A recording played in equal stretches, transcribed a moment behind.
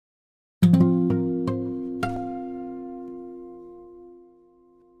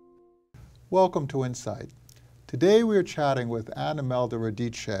Welcome to Insight. Today we are chatting with Anne-Imelda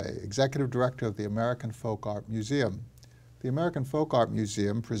Radice, Executive Director of the American Folk Art Museum. The American Folk Art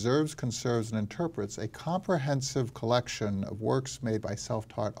Museum preserves, conserves, and interprets a comprehensive collection of works made by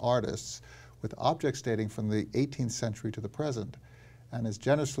self-taught artists with objects dating from the 18th century to the present, and has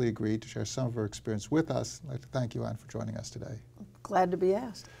generously agreed to share some of her experience with us. I'd like to thank you, Anne, for joining us today. Glad to be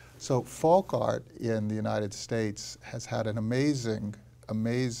asked. So folk art in the United States has had an amazing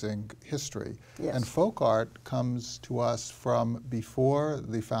history. Yes. And folk art comes to us from before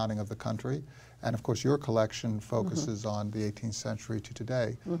the founding of the country. And of course, your collection focuses on the 18th century to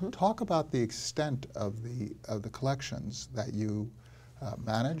today. Talk about the extent of the collections that you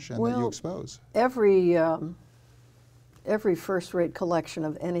manage and that you expose. Every first-rate collection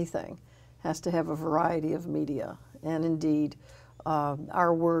of anything has to have a variety of media. And indeed,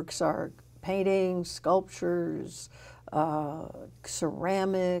 our works are paintings, sculptures,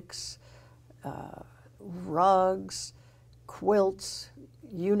 ceramics, rugs, quilts,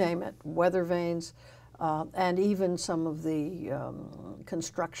 you name it, weather vanes, and even some of the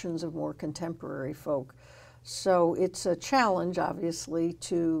constructions of more contemporary folk. So it's a challenge, obviously,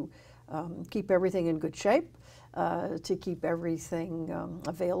 to keep everything in good shape, to keep everything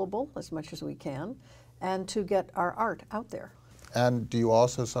available as much as we can, and to get our art out there. And do you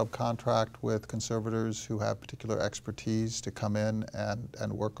also subcontract with conservators who have particular expertise to come in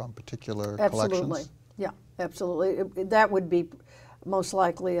and work on particular collections? Absolutely. Yeah, absolutely. That would be most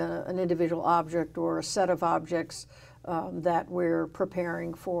likely an individual object or a set of objects that we're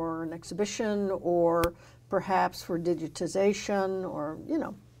preparing for an exhibition or perhaps for digitization or, you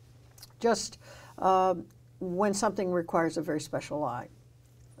know, just when something requires a very special eye.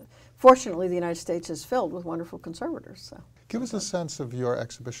 Fortunately, the United States is filled with wonderful conservators. So. Give us a sense of your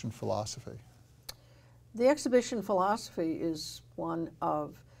exhibition philosophy. The exhibition philosophy is one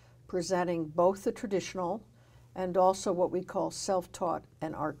of presenting both the traditional and also what we call self-taught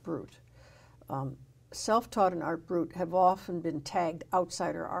and art brut. Self-taught and art brut have often been tagged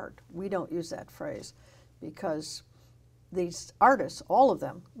outsider art. We don't use that phrase because these artists, all of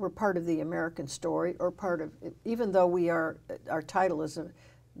them, were part of the American story or part of, even though we are, our title is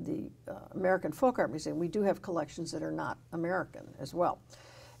the American Folk Art Museum, we do have collections that are not American as well.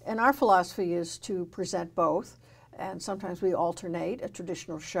 And our philosophy is to present both, and sometimes we alternate a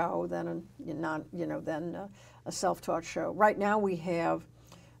traditional show, then a self-taught show. Right now we have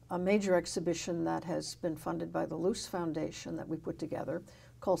a major exhibition that has been funded by the Luce Foundation that we put together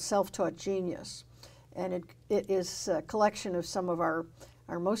called Self-Taught Genius. And it is a collection of some of our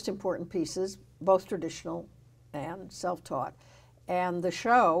most important pieces, both traditional and self-taught. And the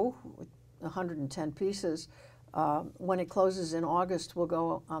show, 110 pieces, when it closes in August, we'll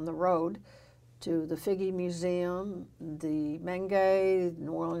go on the road to the Figge Museum, the Menge,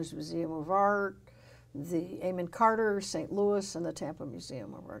 New Orleans Museum of Art, the Amon Carter, St. Louis, and the Tampa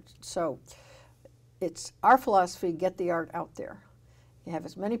Museum of Art. So it's our philosophy, get the art out there. You have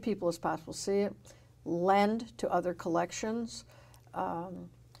as many people as possible see it, lend to other collections,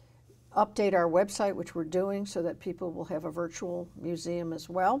 update our website, which we're doing, so that people will have a virtual museum as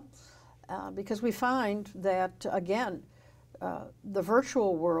well. Because we find that, again, the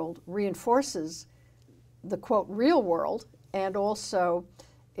virtual world reinforces the, quote, real world, and also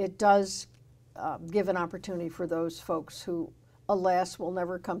it does give an opportunity for those folks who, alas, will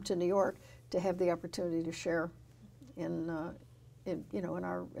never come to New York to have the opportunity to share in our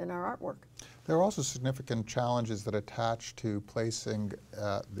artwork. There are also significant challenges that attach to placing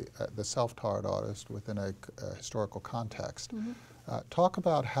the self-taught artist within a historical context. Talk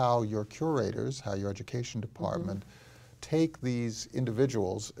about how your curators, how your education department take these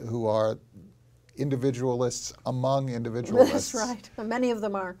individuals who are individualists among individualists. That's right. Many of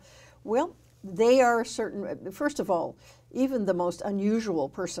them are. Well, they are certain, first of all, even the most unusual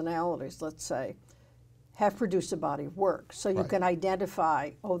personalities, let's say, have produced a body of work. So you can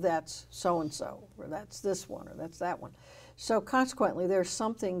identify, oh, that's so-and-so, or that's this one, or that's that one. So consequently, there's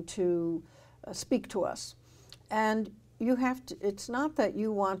something to speak to us. And you have to, it's not that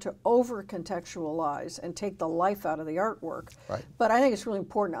you want to over-contextualize and take the life out of the artwork, but I think it's really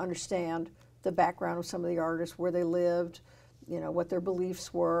important to understand the background of some of the artists, where they lived, you know, what their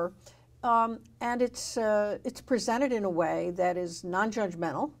beliefs were. And it's presented in a way that is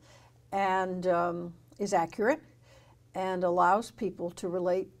non-judgmental and is accurate and allows people to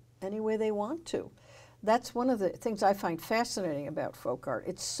relate any way they want to. That's one of the things I find fascinating about folk art.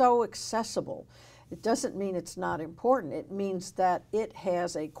 It's so accessible. It doesn't mean it's not important. It means that it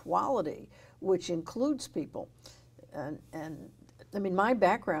has a quality which includes people. And I mean, my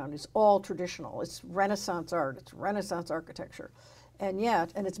background is all traditional. It's Renaissance art. It's Renaissance architecture. And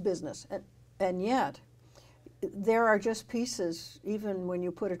yet, and it's business. And yet, there are just pieces, even when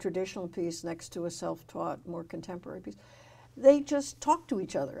you put a traditional piece next to a self-taught, more contemporary piece, they just talk to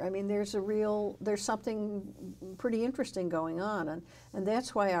each other. I mean, there's something pretty interesting going on, and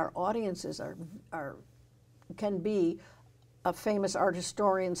that's why our audiences can be a famous art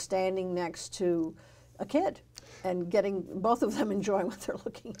historian standing next to a kid and getting both of them enjoying what they're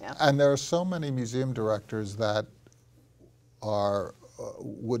looking at. And there are so many museum directors that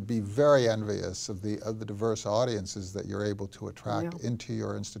would be very envious of the diverse audiences that you're able to attract into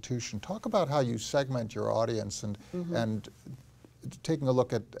your institution. Talk about how you segment your audience and taking a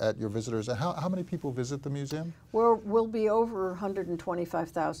look at your visitors. And how many people visit the museum? We'll be over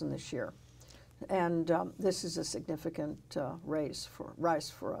 125,000 this year. And this is a significant rise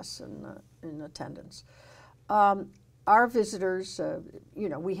for us in attendance. Our visitors, you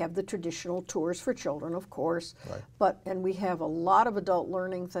know, we have the traditional tours for children, of course, and we have a lot of adult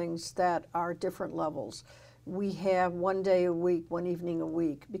learning things that are different levels. We have one day a week, one evening a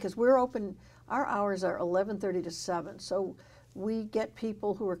week, because we're open. Our hours are 11:30 to 7, so we get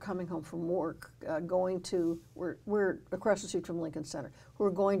people who are coming home from work, we're across the street from Lincoln Center, who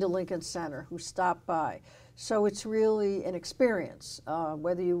are going to Lincoln Center, who stop by. So it's really an experience,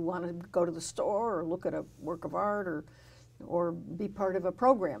 whether you want to go to the store or look at a work of art or be part of a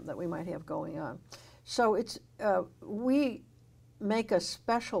program that we might have going on. So it's, we make a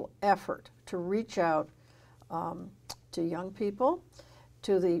special effort to reach out to young people,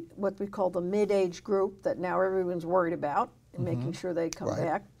 to what we call the mid-age group that now everyone's worried about, and making sure they come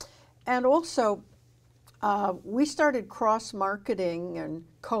back. And also, we started cross-marketing and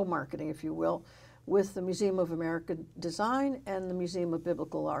co-marketing, if you will, with the Museum of American Design and the Museum of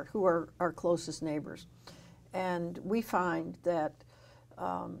Biblical Art, who are our closest neighbors. And we find that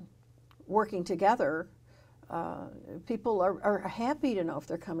working together, people are happy to know if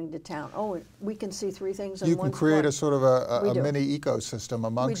they're coming to town. Oh, we can see 3 things in one You can create spot. a sort of a mini ecosystem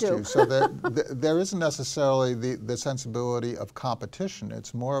amongst you, so that there isn't necessarily the sensibility of competition.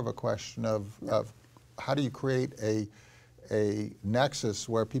 It's more of a question of how do you create a nexus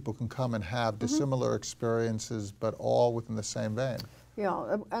where people can come and have dissimilar experiences, but all within the same vein.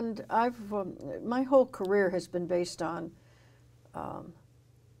 Yeah, and my whole career has been based on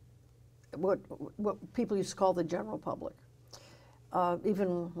what people used to call the general public.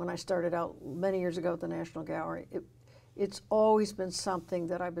 Even when I started out many years ago at the National Gallery, it's always been something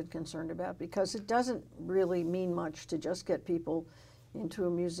that I've been concerned about, because it doesn't really mean much to just get people into a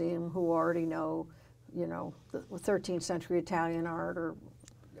museum who already know, you know, the 13th century Italian art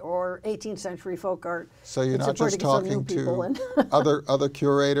or 18th century folk art. So you're not just talking to other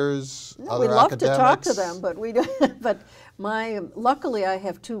curators, no, other we love academics? to talk to them, but we don't. But luckily I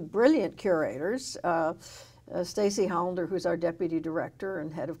have 2 brilliant curators. Stacy Hollander, who's our deputy director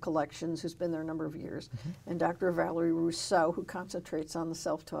and head of collections, who's been there a number of years, and Dr. Valerie Rousseau, who concentrates on the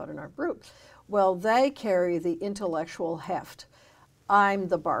self-taught in our group. Well, they carry the intellectual heft. I'm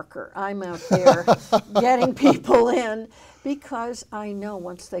the barker. I'm out there getting people in, because I know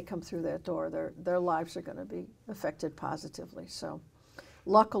once they come through that door, their lives are going to be affected positively. So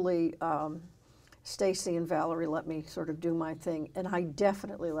luckily, Stacy and Valerie let me sort of do my thing, and I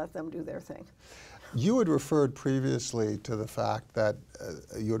definitely let them do their thing. You had referred previously to the fact that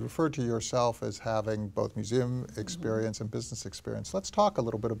you had referred to yourself as having both museum experience and business experience. Let's talk a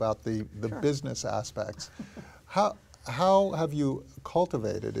little bit about the business aspects. How have you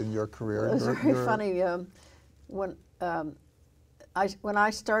cultivated in your career? It was very funny. When I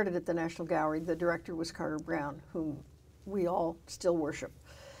started at the National Gallery, the director was Carter Brown, whom we all still worship.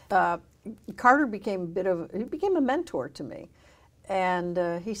 Carter became a mentor to me. And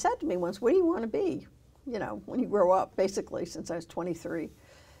he said to me once, "What do you want to be, you know, when you grow up?" Basically, since I was 23,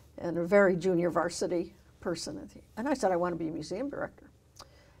 and a very junior varsity person. And I said, "I want to be a museum director."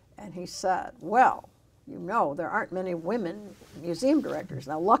 And he said, "Well, you know, there aren't many women museum directors."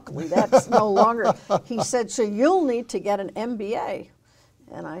 Now, luckily, that's no longer. He said, "So you'll need to get an MBA."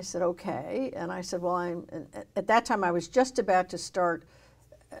 And I said, "Okay." And I said, "Well, at that time, I was just about to start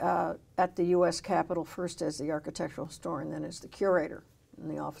at the U.S. Capitol, first as the architectural historian, then as the curator in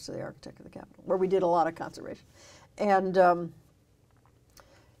the Office of the Architect of the Capitol, where we did a lot of conservation." And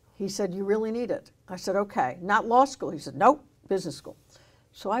he said, "You really need it." I said, "Okay." "Not law school?" He said, "Nope, business school."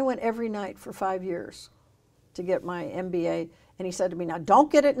 So I went every night for 5 years to get my MBA, and he said to me, "Now don't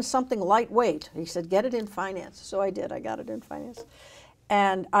get it in something lightweight." He said, "Get it in finance." So I did. I got it in finance.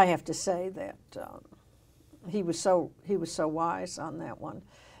 And I have to say that he was so wise on that one,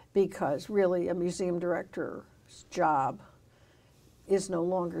 because really a museum director's job is no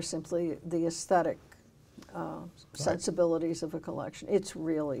longer simply the aesthetic sensibilities of a collection. It's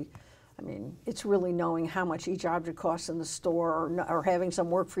really, I mean, it's really knowing how much each object costs in the store, or having some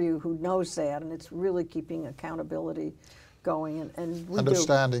work for you who knows that, and it's really keeping accountability going. And we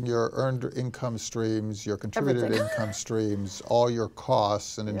understanding your earned income streams, your contributed Everything. income streams, all your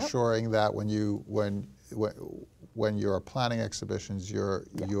costs, and Yep. ensuring that when you're planning exhibitions,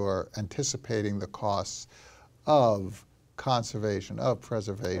 you're anticipating the costs of conservation, of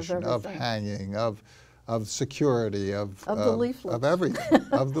preservation, of hanging, of security, of the leaflets. of everything,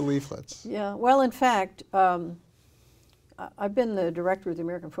 of the leaflets. Yeah, well, in fact, I've been the director of the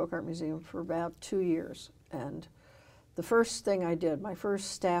American Folk Art Museum for about 2 years, and the first thing I did, my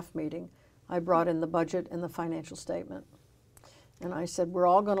first staff meeting, I brought in the budget and the financial statement, and I said, we're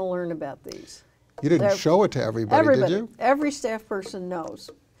all going to learn about these. You didn't show it to everybody, did you? Every staff person knows,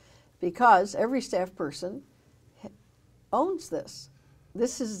 because every staff person owns this.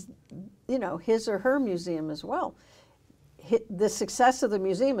 This is, you know, his or her museum as well. The success of the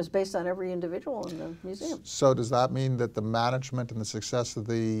museum is based on every individual in the museum. So does that mean that the management and the success of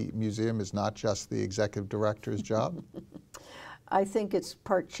the museum is not just the executive director's job? I think it's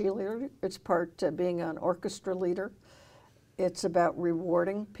part cheerleader, it's part being an orchestra leader. It's about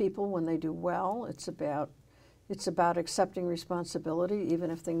rewarding people when they do well. It's about accepting responsibility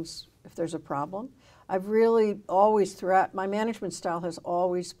even if there's a problem. I've really always, throughout, my management style has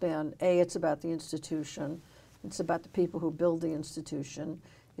always been, it's about the institution. It's about the people who build the institution.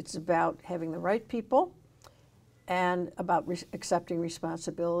 It's about having the right people and about accepting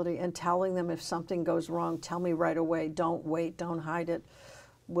responsibility and telling them if something goes wrong, tell me right away. Don't wait, don't hide it.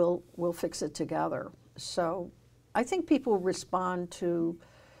 We'll fix it together. So I think people respond to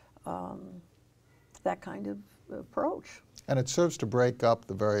that kind of approach. And it serves to break up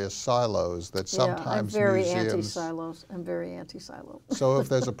the various silos that sometimes I'm very museums... anti-silos. I'm very anti-silo. So if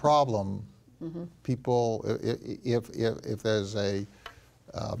there's a problem, Mm-hmm. people, if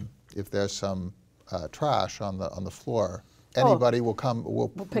there's some trash on the floor, anybody will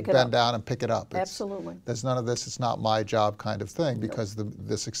bend down and pick it up. Absolutely. There's none of this, it's not my job kind of thing, because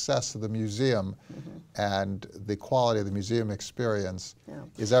the success of the museum and the quality of the museum experience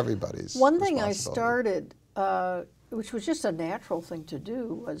is everybody's One thing I responsibility. started, which was just a natural thing to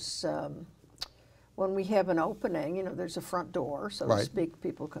do, was when we have an opening, you know, there's a front door, so to speak,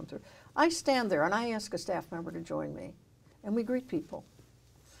 people come through. I stand there and I ask a staff member to join me, and we greet people.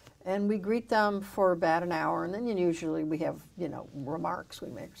 And we greet them for about an hour, and then usually we have, you know, remarks we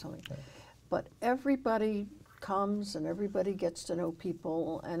make or something. Okay. But everybody comes and everybody gets to know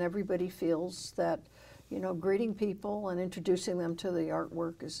people, and everybody feels that, you know, greeting people and introducing them to the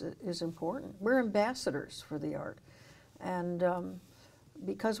artwork is important. We're ambassadors for the art. And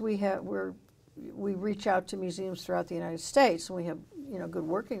because we reach out to museums throughout the United States, and we have, you know, good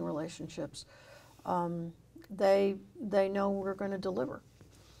working relationships, they know we're going to deliver.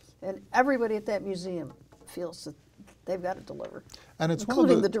 And everybody at that museum feels that they've got to deliver, and it's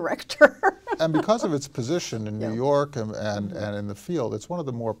including the director. And because of its position in New York and in the field, it's one of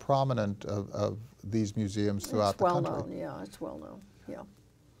the more prominent of these museums throughout the country. It's well known, yeah, it's well known, yeah.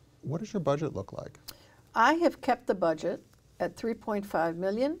 What does your budget look like? I have kept the budget at $3.5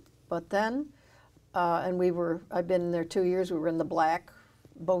 million, but then, I've been there 2 years, we were in the black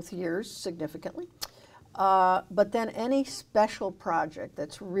both years significantly. But then any special project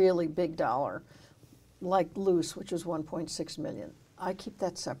that's really big dollar, like Loose, which is $1.6 million, I keep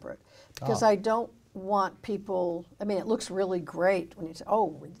that separate because I don't want people, I mean, it looks really great when you say,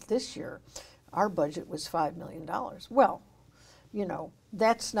 oh, this year our budget was $5 million. Well, you know,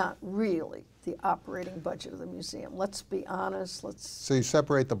 that's not really the operating budget of the museum. Let's be honest. So you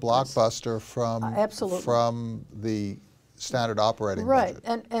separate the blockbuster from the standard operating budget.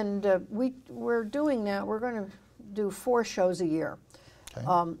 Right, and we're doing now, we're going to do 4 shows a year.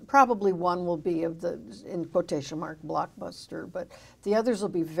 Okay. Probably one will be of the, in quotation mark, blockbuster, but the others will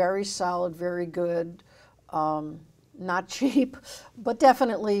be very solid, very good, not cheap, but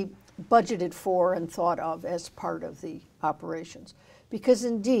definitely budgeted for and thought of as part of the operations. Because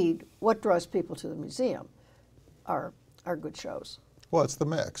indeed, what draws people to the museum are good shows. Well, it's the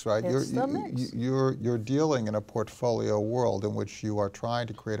mix, right? It's the mix. You're dealing in a portfolio world in which you are trying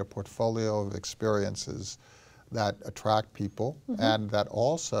to create a portfolio of experiences that attract people and that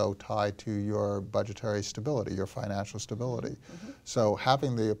also tie to your budgetary stability, your financial stability. So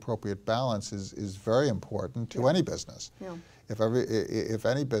having the appropriate balance is very important to any business. Yeah. If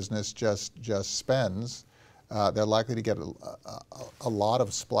any business just spends, they're likely to get a lot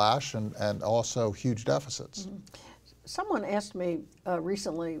of splash and also huge deficits. Someone asked me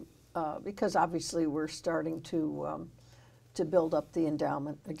recently, because obviously we're starting to build up the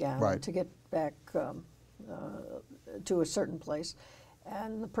endowment again, to get back to a certain place.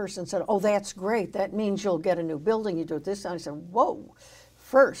 And the person said, oh, that's great. That means you'll get a new building. You do it this time. I said, whoa,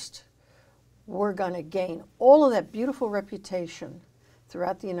 first, we're going to gain all of that beautiful reputation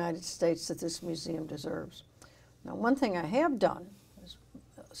throughout the United States that this museum deserves. Now, one thing I have done, is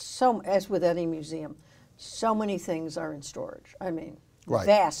as with any museum, so many things are in storage. I mean, right.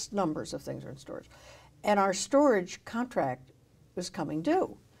 Vast numbers of things are in storage. And our storage contract was coming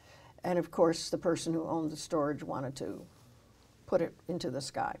due. And of course, the person who owned the storage wanted to put it into the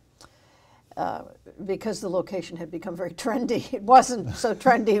sky. Because the location had become very trendy. It wasn't so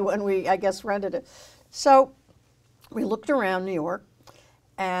trendy when we, I guess, rented it. So we looked around New York,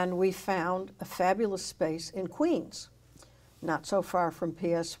 and we found a fabulous space in Queens, not so far from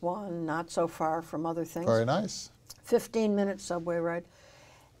PS1, not so far from other things. Very nice. 15-minute subway ride.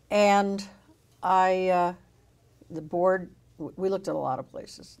 And the board, we looked at a lot of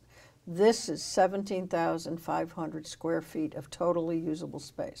places. This is 17,500 square feet of totally usable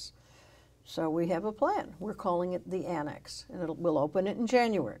space. So we have a plan. We're calling it the Annex, and we'll open it in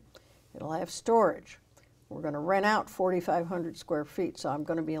January. It'll have storage. We're going to rent out 4,500 square feet, so I'm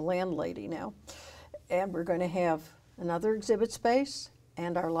going to be a landlady now. And we're going to have another exhibit space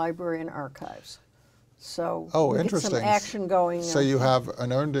and our library and archives. So we get some action going. So you have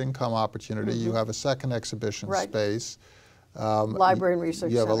an earned income opportunity. You have a second exhibition space. Library and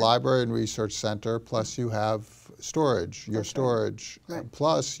research center. You have a library and research center, plus you have storage, your storage. Right.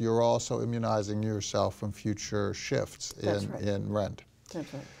 Plus you're also immunizing yourself from future shifts in rent.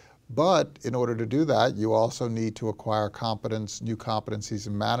 That's right. But in order to do that, you also need to acquire new competencies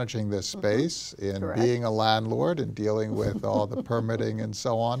in managing this space, in being a landlord, and dealing with all the permitting and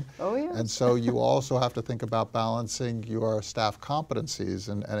so on. Oh, yes. And so you also have to think about balancing your staff competencies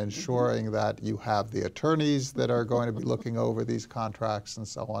and ensuring that you have the attorneys that are going to be looking over these contracts and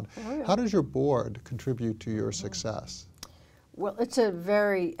so on. Oh, yeah. How does your board contribute to your success? Well, it's a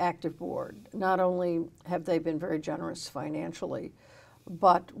very active board. Not only have they been very generous financially,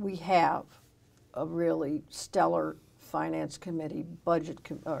 but we have a really stellar finance committee,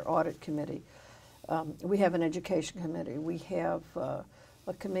 audit committee. We have an education committee. We have a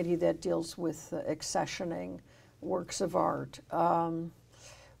committee that deals with accessioning, works of art.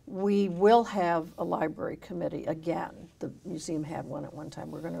 We will have a library committee again. The museum had one at one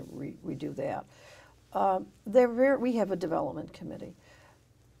time. We're going to redo that. We have a development committee.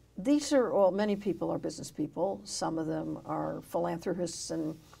 These are all, many people are business people. Some of them are philanthropists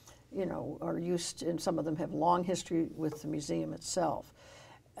and, are used, and some of them have long history with the museum itself.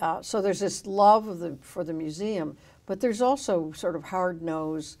 So there's this love for the museum, but there's also sort of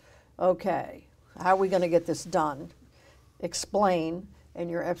hard-nosed, okay, how are we going to get this done? Explain,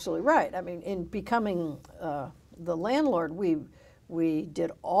 and you're absolutely right. I mean, in becoming the landlord, we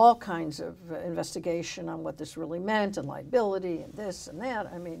did all kinds of investigation on what this really meant and liability and this and that.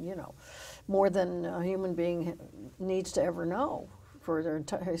 I mean, more than a human being needs to ever know for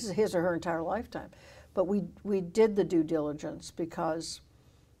his or her entire lifetime. But we did the due diligence because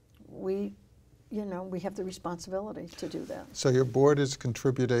we have the responsibility to do that. So your board is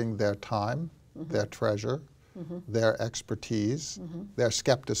contributing their time, their treasure, their expertise, their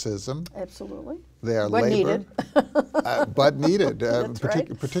skepticism. Absolutely. Their but labor. Needed. But needed, That's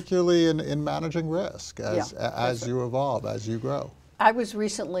right. particularly in managing risk as you evolve, as you grow. I was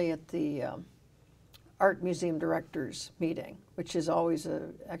recently at the Art Museum Directors meeting, which is always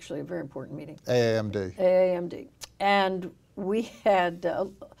actually a very important meeting. AAMD. AAMD. And we had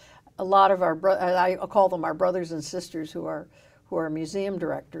a lot of I call them our brothers and sisters who are museum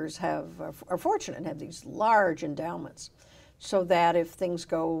directors are fortunate and have these large endowments, so that if things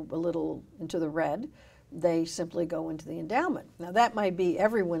go a little into the red, they simply go into the endowment. Now that might be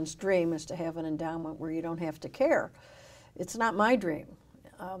everyone's dream, is to have an endowment where you don't have to care. It's not my dream.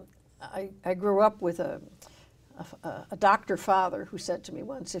 I grew up with a doctor father who said to me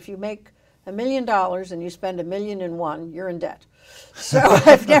once, if you make $1 million and you spend $1 million in one, you're in debt. So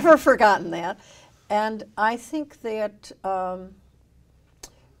I've never forgotten that. And I think that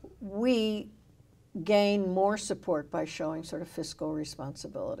we gain more support by showing sort of fiscal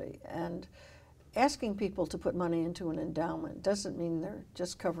responsibility. And asking people to put money into an endowment doesn't mean they're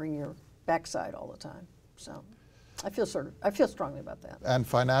just covering your backside all the time. So I feel strongly about that. And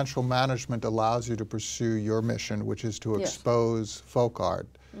financial management allows you to pursue your mission, which is to expose folk art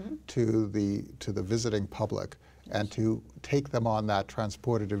to the visiting public, and to take them on that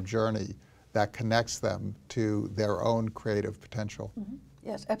transportative journey that connects them to their own creative potential.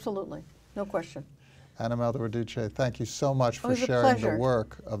 Yes, absolutely. No question. Anne-Imelda Radice, thank you so much for sharing the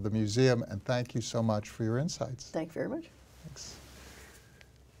work of the museum, and thank you so much for your insights. Thank you very much. Thanks.